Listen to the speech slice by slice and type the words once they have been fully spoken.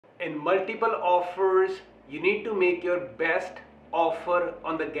In multiple offers, you need to make your best offer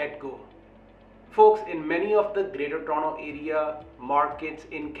on the get-go. Folks, in many of the Greater Toronto Area markets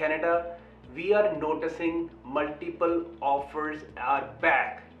in Canada, we are noticing multiple offers are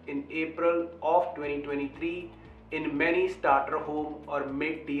back in April of 2023 in many starter home or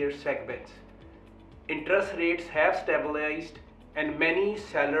mid-tier segments. Interest rates have stabilized and many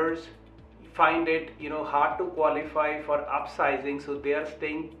sellers find it hard to qualify for upsizing, so they are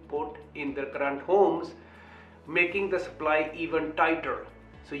staying put in their current homes, making the supply even tighter.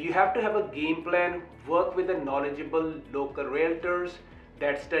 So you have to have a game plan, work with the knowledgeable local realtors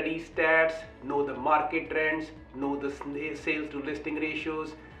that study stats, know the market trends, know the sales to listing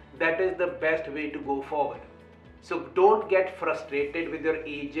ratios. That is the best way to go forward. So don't get frustrated with your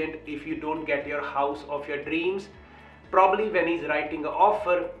agent if you don't get your house of your dreams. Probably when he's writing an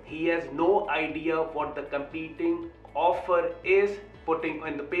offer, he has no idea what the competing offer is putting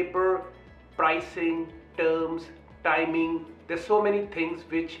on the paper, pricing, terms, timing. There's so many things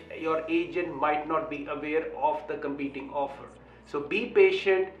which your agent might not be aware of the competing offer. So be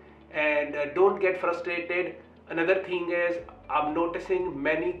patient and don't get frustrated. Another thing is, I'm noticing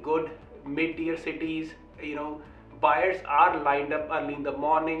many good mid-tier cities, buyers are lined up early in the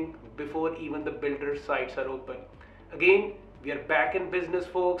morning before even the builder sites are open. Again, we are back in business,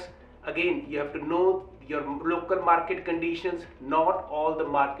 folks. Again, you have to know your local market conditions. Not all the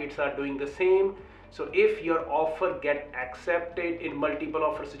markets are doing the same. So if your offer get accepted in multiple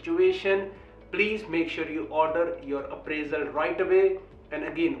offer situation, please make sure you order your appraisal right away. And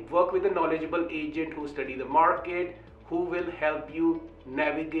again, work with a knowledgeable agent who study the market, who will help you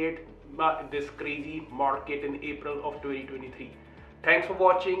navigate this crazy market in April of 2023. Thanks for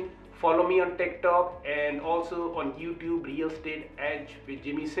watching. Follow me on TikTok and also on YouTube, Real Estate Edge with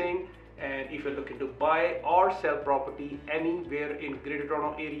Jimmy Singh. And if you're looking to buy or sell property anywhere in Greater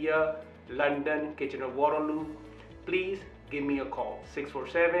Toronto Area, London, Kitchener-Waterloo, please give me a call,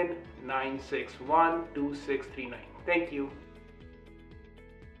 647-961-2639. Thank you.